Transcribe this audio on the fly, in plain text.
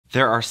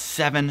There are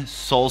 7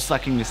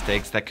 soul-sucking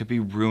mistakes that could be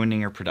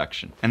ruining your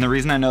production. And the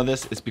reason I know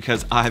this is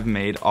because I've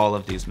made all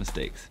of these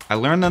mistakes. I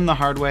learned them the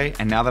hard way,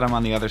 and now that I'm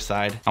on the other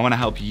side, I wanna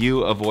help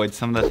you avoid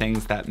some of the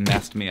things that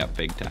messed me up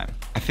big time.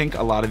 I think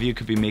a lot of you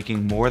could be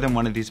making more than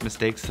one of these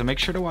mistakes, so make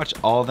sure to watch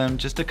all of them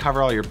just to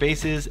cover all your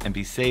bases and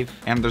be safe,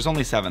 and there's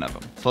only 7 of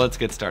them. So let's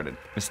get started.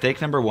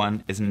 Mistake number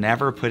 1 is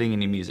never putting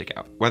any music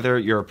out. Whether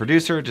you're a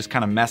producer just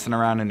kind of messing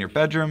around in your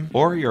bedroom,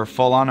 or you're a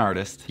full-on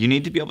artist, you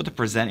need to be able to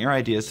present your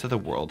ideas to the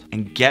world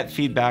and get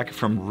feedback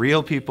from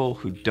real people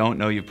who don't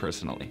know you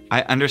personally.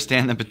 I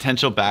understand the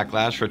potential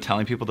backlash for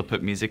telling people to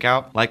put music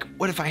out, like,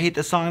 what if I hate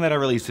the song that I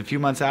released a few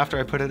months after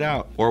I put it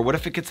out? Or what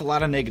if it gets a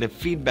lot of negative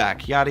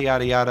feedback, yada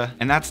yada yada.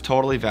 And that's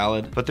totally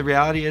valid, but the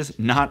reality is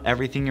not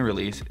everything you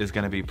release is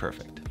gonna be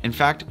perfect. In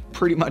fact,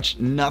 pretty much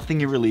nothing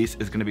you release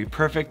is gonna be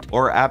perfect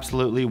or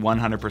absolutely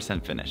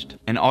 100% finished.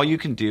 And all you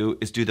can do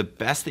is do the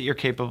best that you're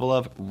capable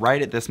of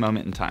right at this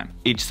moment in time.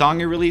 Each song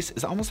you release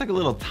is almost like a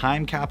little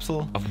time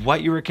capsule of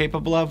what you were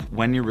capable of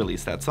when you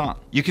released that song.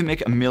 You can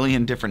make a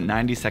million different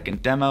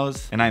 90-second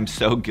demos, and I'm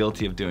so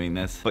guilty of doing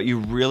this, but you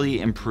really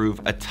improve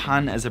a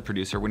ton as a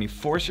producer when you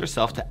force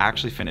yourself to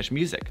actually finish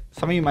music.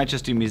 Some of you might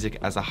just do music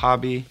as a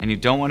hobby, and you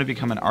don't want to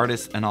become an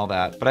artist and all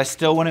that, but I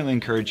still want to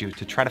encourage you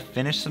to try to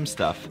finish some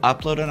stuff,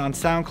 upload it on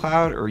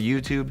SoundCloud or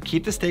YouTube,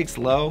 keep the stakes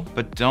low,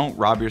 but don't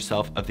rob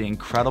yourself of the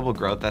incredible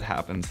growth that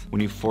happens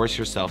when you force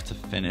yourself to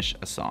finish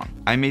a song.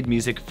 I made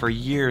music for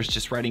years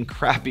just writing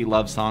crappy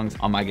love songs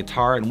on my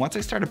guitar, and once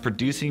I started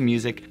producing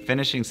music,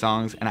 finishing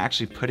songs, and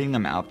actually putting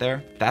them out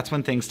there, that's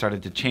when things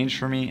started to change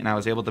for me and I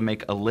was able to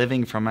make a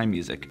living from my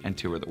music and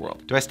tour the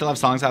world. Do I still have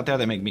songs out there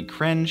that make me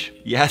cringe?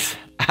 Yes,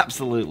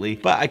 absolutely.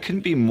 But I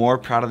couldn't be more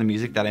proud of the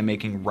music that I'm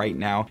making right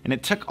now, and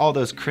it took all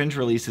those cringe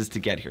releases to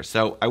get here,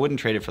 so I wouldn't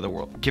trade it for the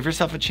world. Give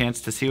yourself a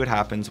chance to see what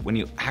happens when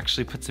you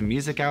actually put some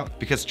music out,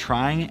 because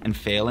trying and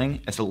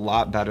failing is a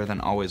lot better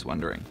than always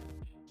wondering.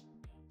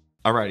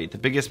 Alrighty, the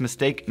biggest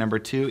mistake, number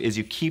 2, is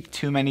you keep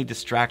too many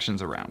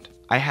distractions around.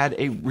 I had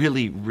a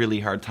really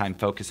hard time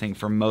focusing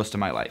for most of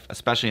my life,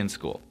 especially in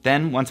school.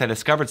 Then, once I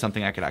discovered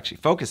something I could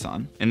actually focus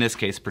on, in this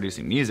case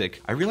producing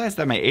music, I realized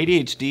that my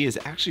ADHD is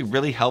actually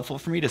really helpful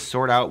for me to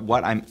sort out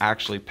what I'm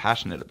actually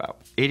passionate about.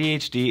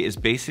 ADHD is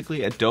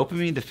basically a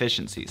dopamine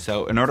deficiency,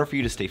 so in order for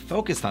you to stay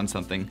focused on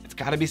something, it's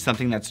gotta be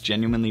something that's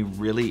genuinely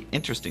really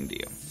interesting to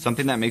you.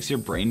 Something that makes your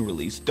brain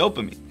release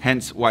dopamine.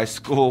 Hence why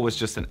school was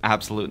just an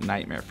absolute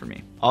nightmare for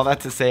me. All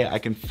that to say, I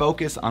can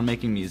focus on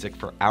making music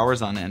for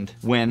hours on end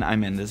when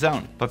I'm in the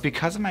zone. But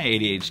because of my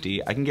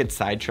ADHD, I can get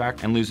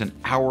sidetracked and lose an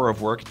hour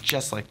of work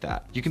just like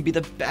that. You can be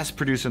the best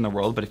producer in the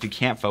world, but if you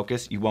can't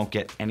focus, you won't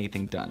get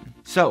anything done.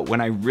 So when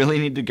I really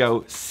need to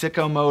go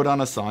sicko mode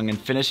on a song and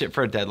finish it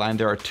for a deadline,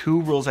 there are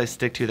 2 rules I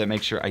stick to that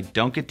make sure I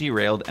don't get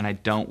derailed and I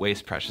don't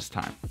waste precious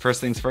time. First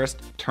things first,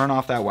 turn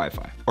off that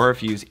Wi-Fi. Or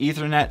if you use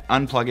Ethernet,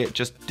 unplug it,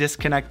 just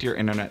disconnect your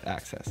internet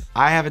access.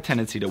 I have a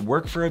tendency to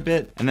work for a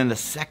bit, and then the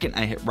second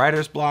I hit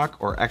writer's block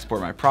or export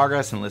my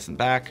progress and listen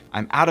back,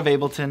 I'm out of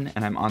Ableton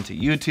and I'm onto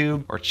YouTube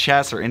or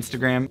chess or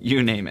Instagram,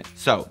 you name it.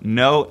 So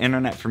no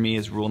internet for me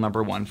is rule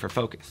number 1 for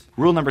focus.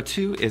 Rule number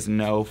 2 is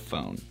no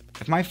phone.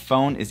 If my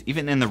phone is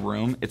even in the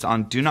room, it's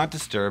on Do Not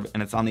Disturb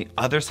and it's on the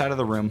other side of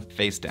the room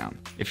face down.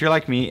 If you're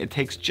like me, it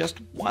takes just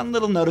one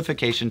little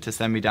notification to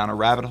send me down a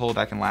rabbit hole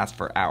that can last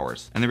for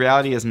hours. And the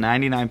reality is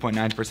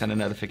 99.9% of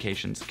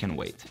notifications can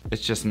wait.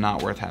 It's just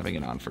not worth having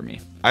it on for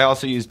me. I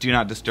also use Do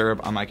Not Disturb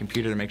on my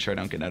computer to make sure I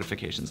don't get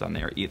notifications on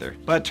there either.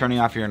 But turning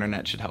off your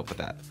internet should help with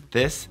that.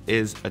 This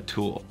is a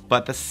tool,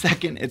 but the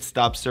second it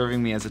stops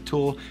serving me as a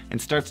tool and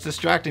starts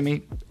distracting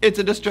me, it's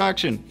a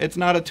distraction. It's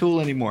not a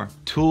tool anymore.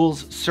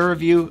 Tools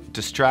serve you,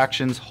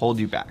 distractions hold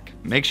you back.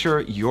 Make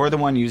sure you're the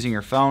one using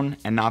your phone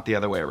and not the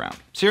other way around.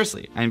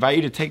 Seriously, I invite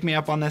you to take me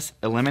up on this,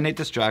 eliminate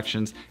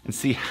distractions, and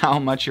see how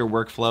much your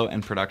workflow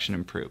and production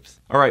improves.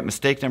 All right,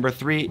 mistake number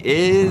 3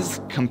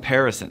 is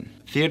comparison.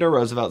 Theodore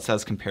Roosevelt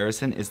says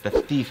comparison is the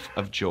thief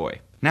of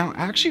joy. Now,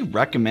 I actually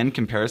recommend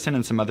comparison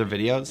in some other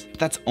videos, but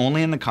that's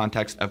only in the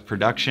context of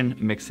production,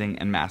 mixing,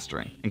 and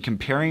mastering, and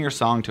comparing your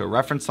song to a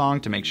reference song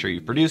to make sure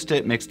you produced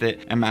it, mixed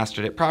it, and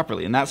mastered it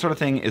properly, and that sort of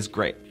thing is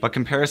great. But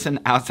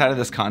comparison outside of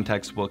this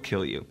context will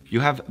kill you.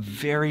 You have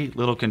very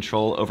little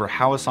control over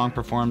how a song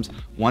performs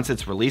once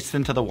it's released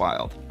into the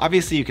wild.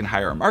 Obviously, you can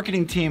hire a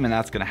marketing team, and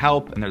that's gonna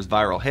help, and there's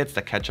viral hits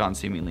that catch on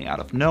seemingly out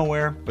of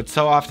nowhere, but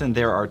so often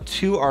there are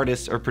 2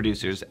 artists or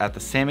producers at the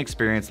same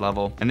experience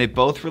level, and they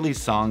both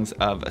release songs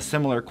of a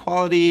similar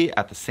quality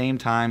at the same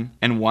time,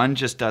 and one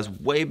just does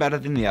way better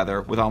than the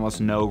other with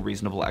almost no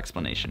reasonable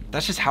explanation.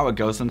 That's just how it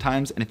goes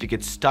sometimes, and if you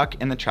get stuck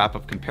in the trap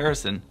of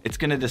comparison, it's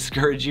gonna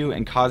discourage you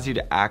and cause you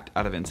to act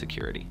out of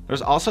insecurity.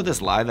 There's also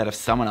this lie that if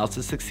someone else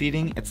is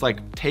succeeding, it's It's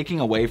like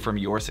taking away from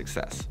your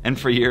success. And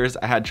for years,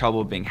 I had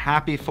trouble being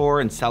happy for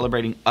and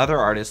celebrating other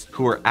artists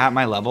who were at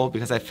my level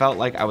because I felt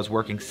like I was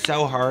working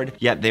so hard,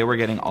 yet they were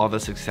getting all the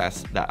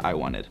success that I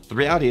wanted. The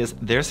reality is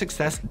their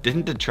success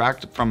didn't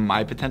detract from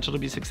my potential to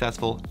be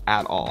successful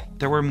at all.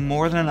 There were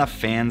more than enough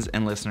fans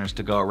and listeners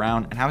to go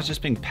around, and I was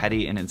just being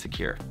petty and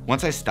insecure.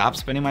 Once I stopped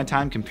spending my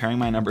time comparing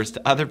my numbers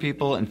to other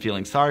people and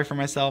feeling sorry for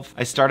myself,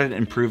 I started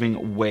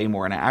improving way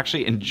more, and I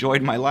actually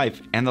enjoyed my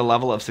life and the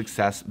level of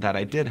success that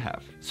I did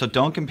have. So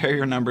don't compare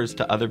your numbers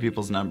to other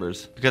people's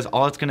numbers, because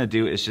all it's gonna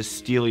do is just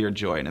steal your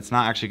joy, and it's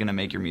not actually gonna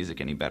make your music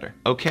any better.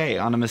 Okay,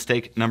 on to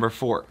mistake number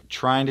 4,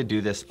 trying to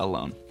do this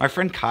alone. My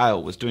friend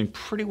Kyle was doing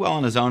pretty well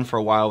on his own for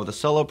a while with a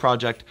solo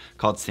project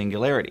called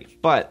Singularity.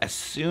 But as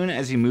soon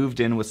as he moved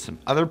in with some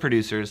other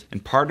producers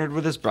and partnered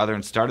with his brother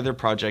and started their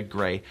project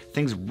Gray,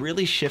 things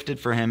really shifted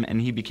for him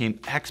and he became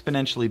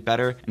exponentially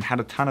better and had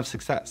a ton of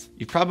success.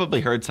 You've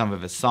probably heard some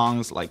of his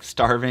songs like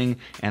Starving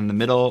and The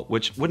Middle,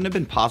 which wouldn't have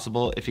been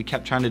possible if he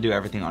kept trying to do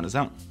everything on his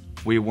own.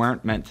 We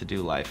weren't meant to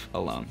do life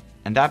alone.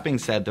 And that being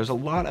said, there's a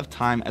lot of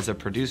time as a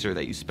producer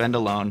that you spend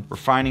alone,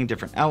 refining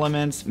different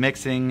elements,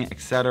 mixing,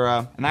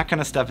 etc. And that kind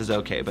of stuff is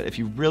okay, but if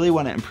you really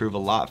want to improve a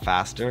lot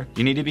faster,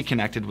 you need to be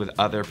connected with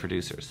other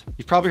producers.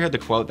 You've probably heard the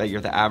quote that you're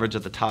the average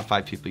of the top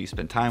 5 people you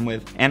spend time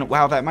with. And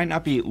while that might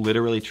not be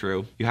literally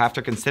true, you have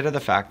to consider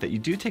the fact that you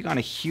do take on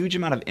a huge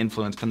amount of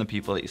influence from the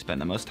people that you spend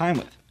the most time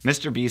with.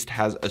 Mr. Beast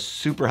has a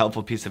super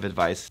helpful piece of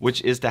advice,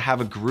 which is to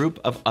have a group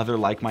of other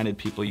like-minded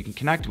people you can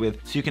connect with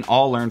so you can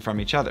all learn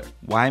from each other.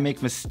 Why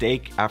make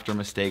mistake after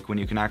mistake when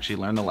you can actually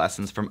learn the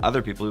lessons from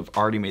other people who've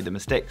already made the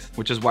mistakes?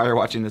 Which is why you're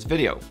watching this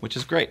video, which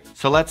is great.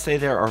 So let's say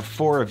there are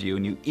 4 of you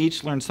and you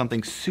each learn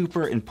something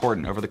super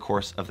important over the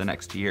course of the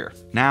next year.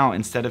 Now,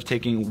 instead of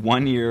taking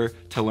 1 year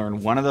to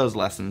learn one of those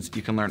lessons,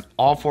 you can learn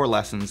all 4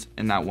 lessons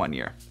in that 1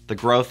 year. The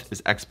growth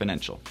is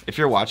exponential. If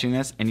you're watching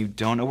this and you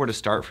don't know where to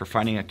start for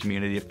finding a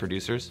community of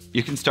producers,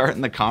 you can start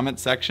in the comment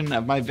section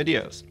of my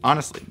videos.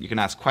 Honestly, you can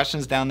ask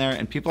questions down there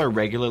and people are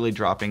regularly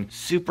dropping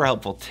super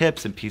helpful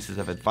tips and pieces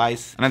of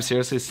advice, and I'm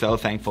seriously so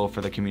thankful for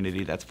the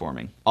community that's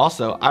forming.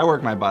 Also, I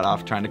work my butt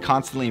off trying to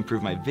constantly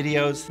improve my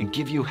videos and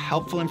give you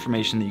helpful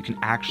information that you can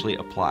actually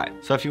apply.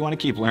 So if you want to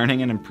keep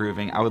learning and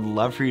improving, I would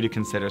love for you to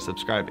consider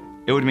subscribing.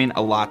 It would mean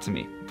a lot to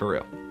me, for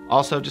real.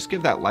 Also, just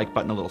give that like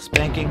button a little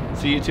spanking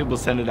so YouTube will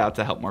send it out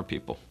to help more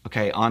people.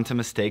 Okay, on to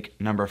mistake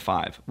number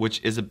 5,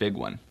 which is a big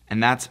one,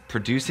 and that's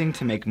producing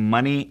to make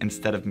money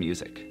instead of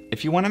music.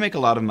 If you want to make a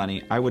lot of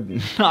money, I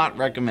would not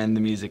recommend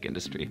the music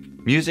industry.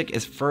 Music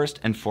is first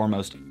and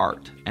foremost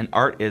art, and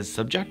art is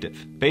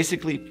subjective.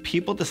 Basically,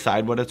 people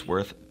decide what it's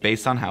worth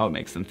based on how it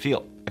makes them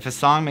feel. If a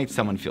song makes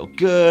someone feel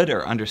good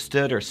or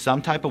understood or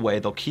some type of way,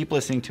 they'll keep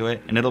listening to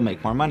it and it'll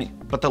make more money.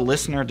 But the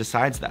listener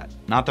decides that,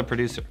 not the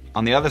producer.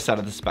 On the other side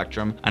of the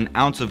spectrum, an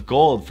ounce of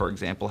gold, for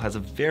example, has a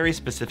very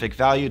specific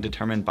value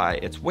determined by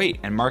its weight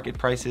and market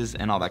prices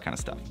and all that kind of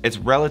stuff. It's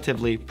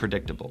relatively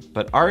predictable.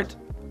 But art,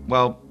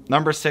 well,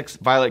 number 6,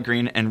 Violet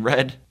Green and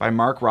Red by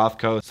Mark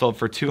Rothko sold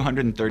for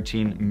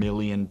 $213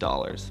 million.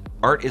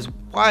 Art is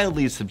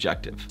wildly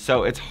subjective,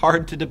 so it's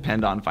hard to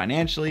depend on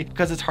financially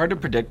because it's hard to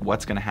predict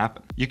what's gonna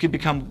happen. You could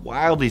become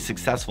wildly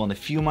successful in a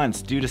few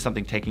months due to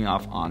something taking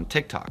off on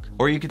TikTok.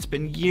 Or you could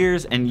spend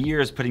years and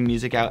years putting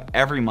music out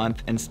every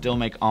month and still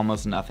make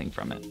almost nothing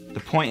from it. The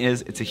point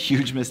is, it's a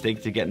huge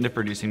mistake to get into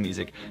producing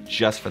music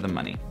just for the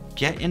money.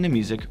 Get into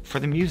music for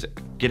the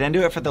music. Get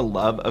into it for the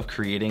love of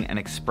creating and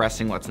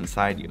expressing what's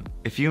inside you.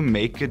 If you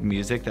make good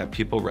music that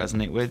people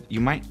resonate with, you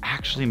might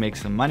actually make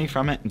some money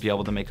from it and be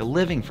able to make a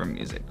living from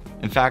music.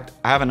 In fact,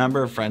 I have a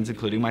number of friends,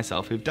 including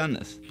myself, who've done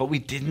this. But we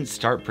didn't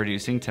start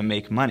producing to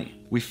make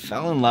money. We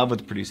fell in love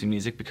with producing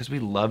music because we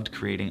loved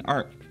creating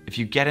art. If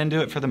you get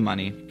into it for the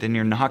money, then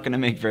you're not gonna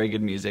make very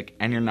good music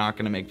and you're not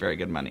gonna make very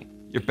good money.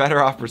 You're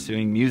better off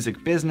pursuing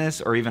music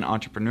business or even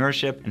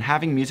entrepreneurship and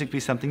having music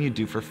be something you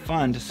do for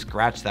fun to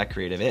scratch that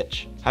creative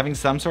itch. Having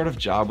some sort of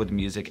job with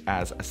music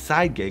as a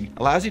side gig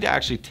allows you to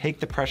actually take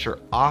the pressure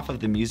off of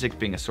the music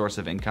being a source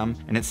of income,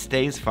 and it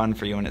stays fun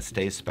for you and it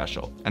stays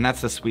special. And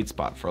that's the sweet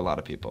spot for a lot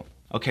of people.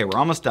 Okay, we're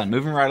almost done.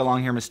 Moving right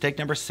along here, mistake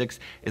number 6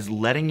 is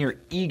letting your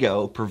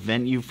ego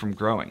prevent you from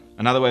growing.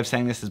 Another way of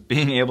saying this is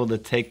being able to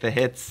take the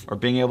hits or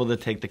being able to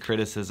take the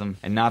criticism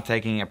and not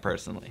taking it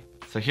personally.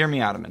 So hear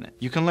me out a minute.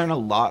 You can learn a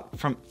lot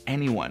from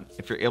anyone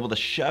if you're able to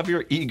shove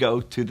your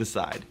ego to the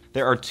side.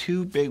 There are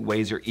 2 big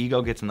ways your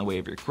ego gets in the way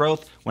of your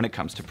growth when it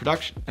comes to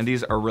production, and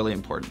these are really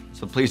important,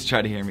 so please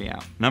try to hear me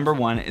out. Number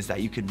 1 is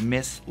that you could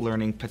miss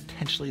learning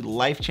potentially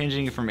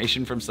life-changing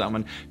information from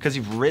someone because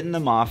you've written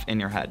them off in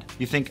your head.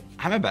 You think,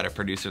 I'm a better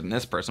producer than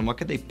this person, what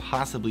could they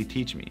possibly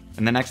teach me?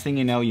 And the next thing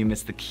you know, you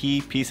miss the key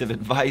piece of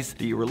advice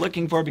that you were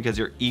looking for because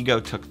your ego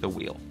took the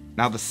wheel.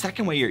 Now, the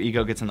second way your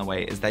ego gets in the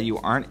way is that you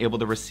aren't able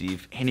to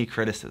receive any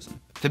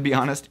criticism. To be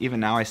honest, even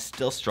now I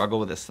still struggle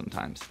with this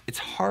sometimes. It's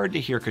hard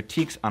to hear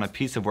critiques on a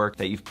piece of work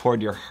that you've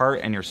poured your heart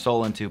and your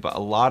soul into, but a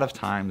lot of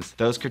times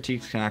those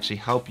critiques can actually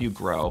help you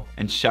grow,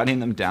 and shutting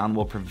them down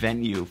will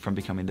prevent you from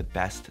becoming the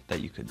best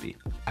that you could be.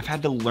 I've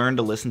had to learn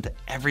to listen to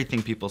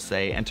everything people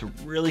say and to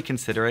really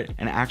consider it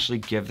and actually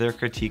give their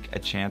critique a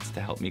chance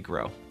to help me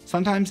grow.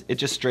 Sometimes it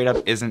just straight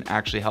up isn't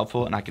actually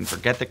helpful and I can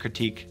forget the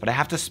critique, but I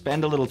have to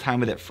spend a little time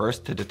with it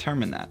first to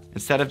determine that,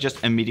 instead of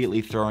just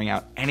immediately throwing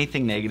out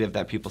anything negative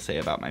that people say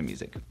about my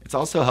music. It's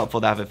also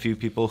helpful to have a few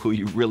people who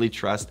you really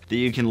trust that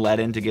you can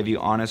let in to give you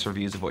honest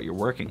reviews of what you're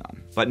working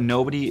on. But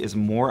nobody is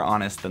more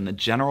honest than the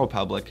general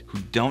public who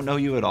don't know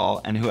you at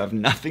all and who have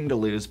nothing to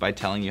lose by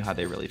telling you how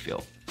they really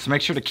feel. So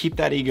make sure to keep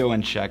that ego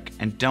in check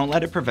and don't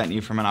let it prevent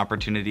you from an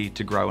opportunity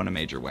to grow in a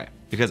major way.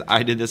 Because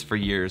I did this for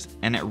years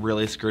and it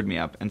really screwed me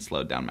up and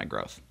slowed down my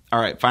growth.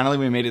 All right, finally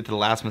we made it to the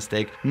last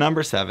mistake,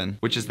 number 7,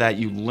 which is that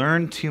you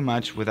learn too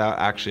much without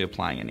actually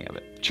applying any of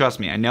it.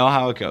 Trust me, I know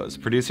how it goes.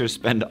 Producers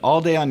spend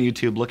all day on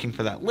YouTube looking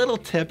for that little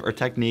tip or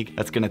technique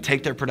that's gonna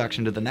take their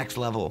production to the next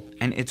level.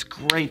 And it's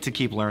great to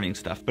keep learning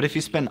stuff, but if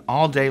you spend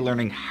all day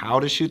learning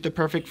how to shoot the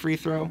perfect free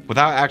throw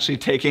without actually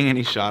taking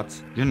any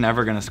shots, you're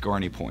never gonna score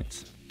any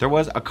points. There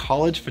was a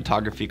college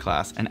photography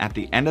class, and at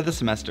the end of the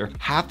semester,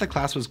 half the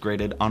class was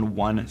graded on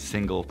one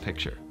single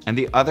picture. And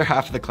the other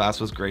half of the class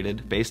was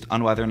graded based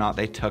on whether or not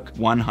they took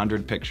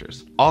 100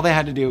 pictures. All they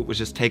had to do was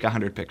just take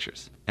 100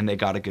 pictures, and they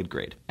got a good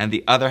grade. And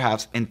the other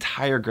half's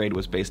entire grade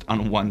was based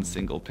on one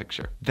single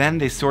picture. Then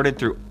they sorted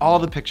through all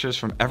the pictures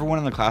from everyone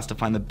in the class to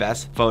find the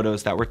best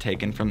photos that were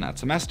taken from that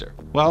semester.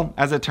 Well,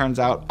 as it turns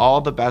out, all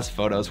the best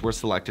photos were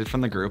selected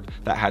from the group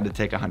that had to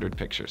take 100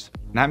 pictures.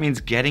 And that means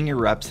getting your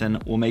reps in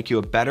will make you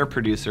a better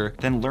producer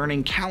than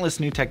learning countless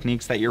new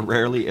techniques that you're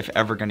rarely, if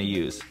ever, gonna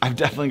use. I've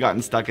definitely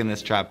gotten stuck in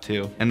this trap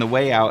too, and the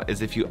way out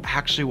is if you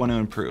actually want to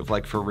improve,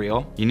 like for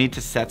real, you need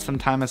to set some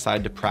time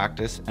aside to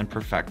practice and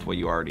perfect what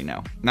you already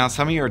know. Now,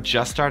 some of you are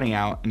just starting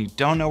out and you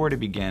don't know where to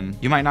begin.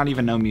 You might not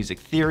even know music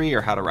theory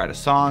or how to write a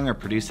song or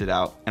produce it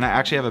out. And I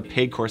actually have a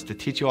paid course to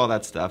teach you all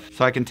that stuff,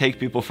 so I can take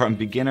people from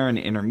beginner and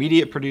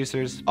intermediate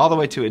producers all the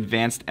way to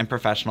advanced and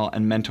professional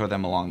and mentor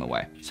them along the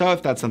way. So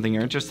if that's something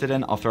you're interested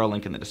in, I'll throw a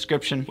link in the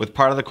description with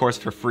part of the course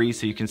for free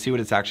so you can see what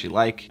it's actually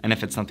like and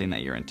if it's something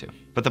that you're into.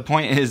 But the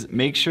point is,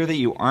 make sure that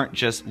you aren't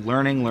just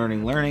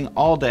learning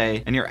all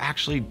day and you're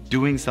actually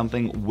doing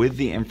something with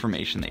the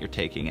information that you're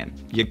taking in.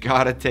 You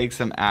gotta take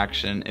some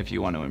action if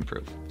you want to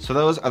improve. So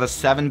those are the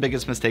 7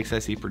 biggest mistakes I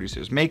see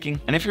producers making.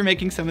 And if you're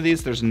making some of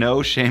these, there's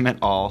no shame at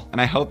all. And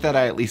I hope that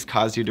I at least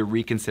caused you to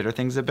reconsider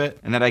things a bit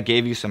and that I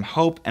gave you some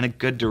hope and a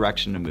good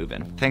direction to move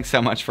in. Thanks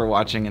so much for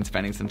watching and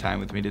spending some time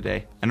with me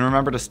today. And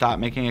remember to stop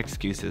making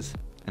excuses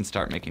and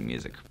start making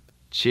music.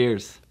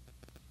 Cheers.